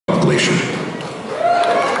Glacier.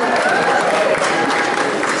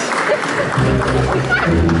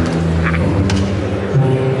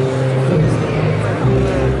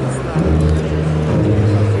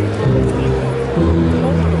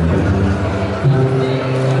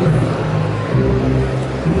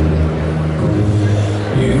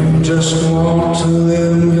 You just want to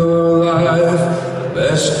live your life the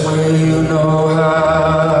best way you know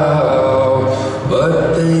how,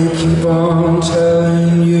 but they keep on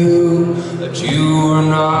telling you that you are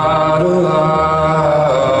not allowed.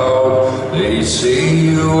 They say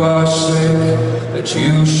you are sick, that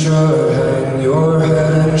you should hang your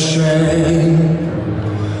head in shame.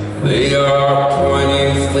 They are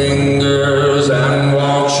pointing fingers and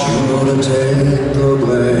want you to take the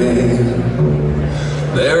blame.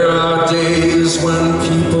 There are days when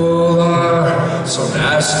people are so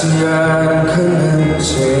nasty and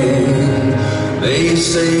convincing. They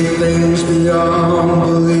say things beyond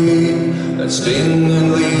belief that sting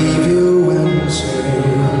and leave you wincing.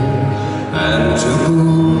 And to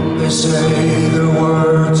who they say their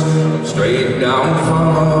words straight down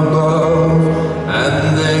from above,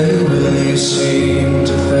 and they really seem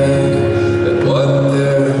to think that what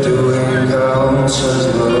they're doing counts as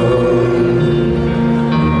love.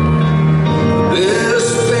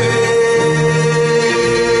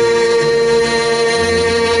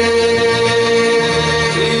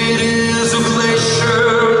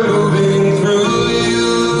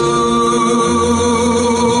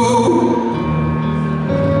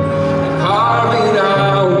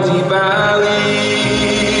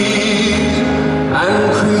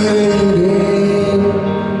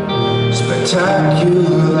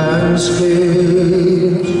 Spectacular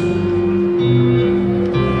landscapes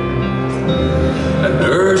and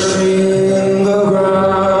nourishing the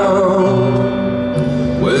ground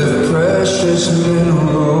with precious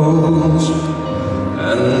minerals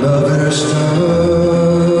and other stuff.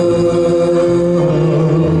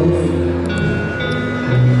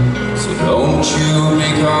 So don't you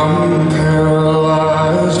become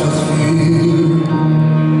paralyzed with fear.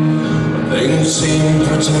 Things seem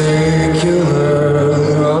particularly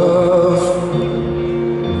rough.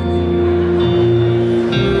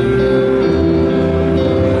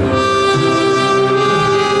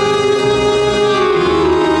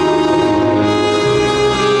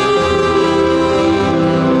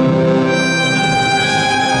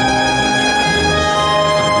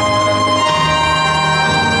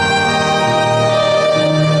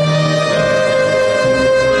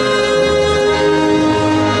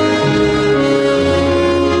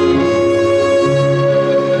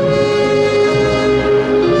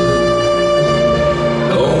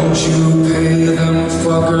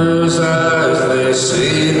 Fuckers, as they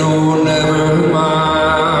say, no, never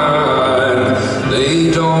mind. They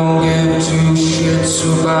don't give two shits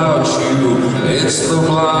about you. It's the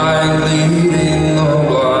blind leading the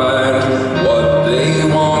blind. What they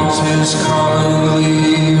want is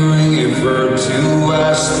commonly referred to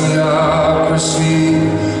as theocracy,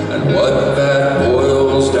 and what that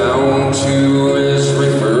boils down to is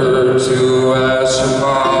referred to as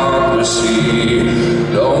hypocrisy.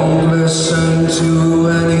 Don't listen to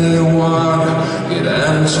anyone, get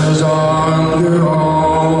answers on your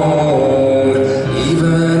own,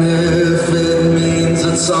 even if it means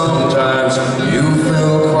that sometimes you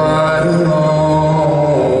feel quite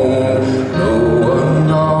alone. No one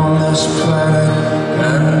on this planet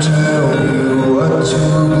can tell you what to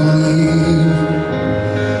believe.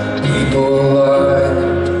 People like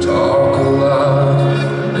to talk a lot,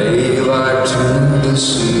 they like to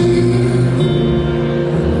deceive.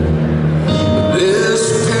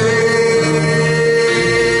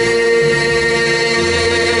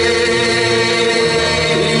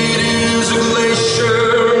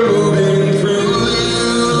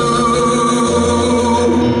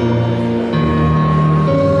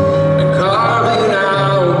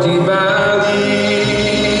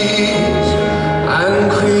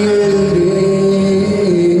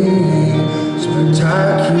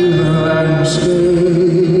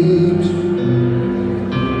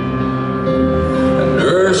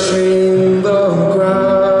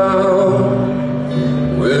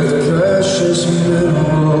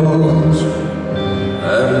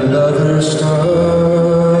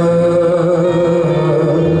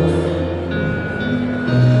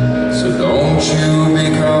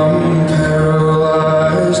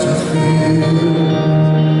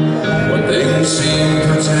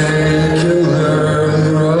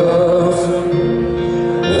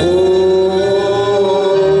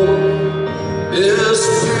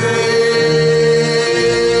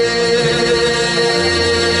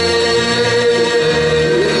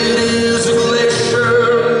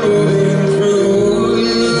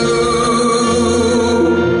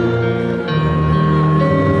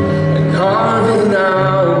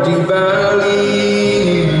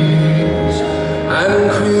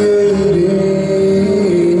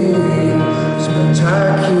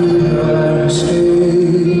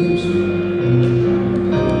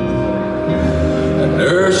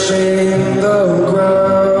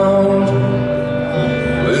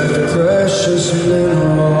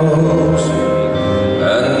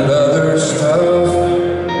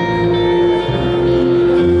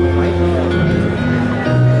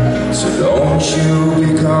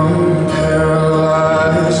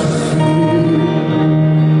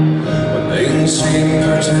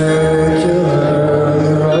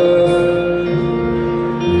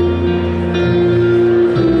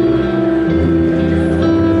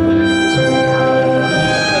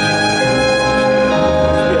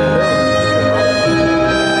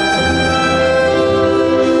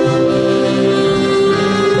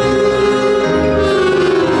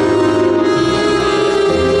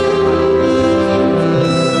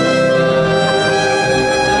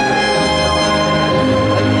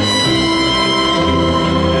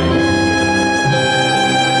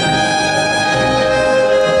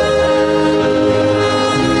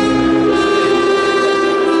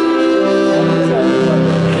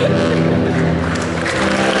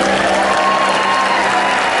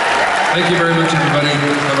 Thank you very much.